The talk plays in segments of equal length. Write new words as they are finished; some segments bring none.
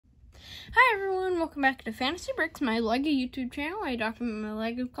Hi everyone, welcome back to Fantasy Bricks, my LEGO YouTube channel. I document my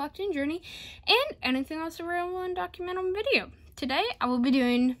LEGO collecting journey and anything else available and document on video. Today I will be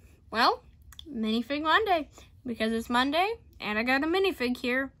doing, well, Minifig Monday, because it's Monday and I got a minifig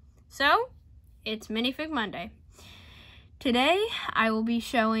here. So, it's Minifig Monday. Today I will be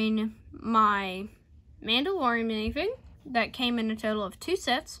showing my Mandalorian minifig that came in a total of 2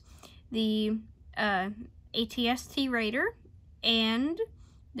 sets. The ATST Raider and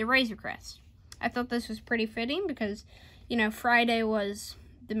the Razor Crest. I thought this was pretty fitting because, you know, Friday was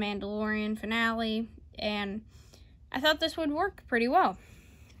the Mandalorian finale, and I thought this would work pretty well.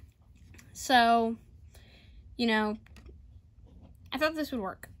 So, you know, I thought this would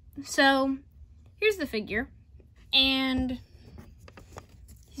work. So, here's the figure, and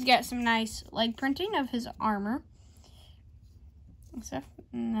he's got some nice leg printing of his armor and stuff,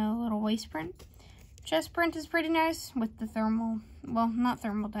 and a little waist print. Chest print is pretty nice with the thermal, well, not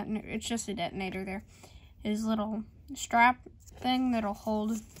thermal detonator, it's just a detonator there. His little strap thing that'll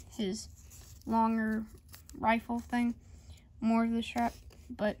hold his longer rifle thing, more of the strap,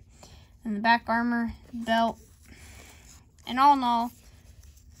 but in the back armor, belt, and all in all,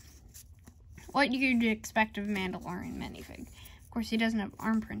 what you'd expect of a Mandalorian minifig. Of course, he doesn't have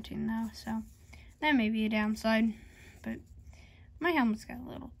arm printing though, so that may be a downside, but my helmet's got a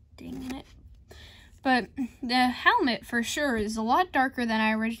little ding in it. But the helmet, for sure, is a lot darker than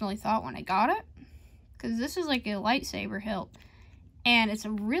I originally thought when I got it. Because this is like a lightsaber hilt. And it's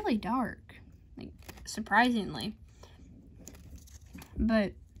really dark. Like, surprisingly.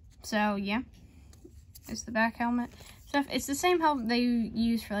 But, so, yeah. It's the back helmet stuff. It's the same helmet they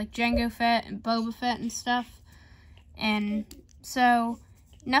use for, like, Jango Fett and Boba Fett and stuff. And so,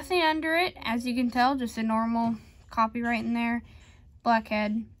 nothing under it, as you can tell. Just a normal copyright in there. Black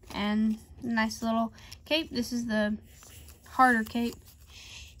head. And nice little cape. This is the harder cape.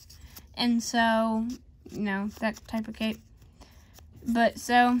 And so, you know, that type of cape. But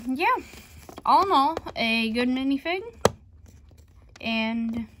so, yeah. All in all, a good minifig.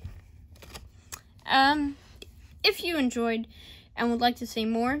 And, if you enjoyed and would like to see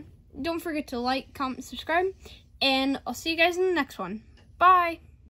more, don't forget to like, comment, subscribe. And I'll see you guys in the next one. Bye!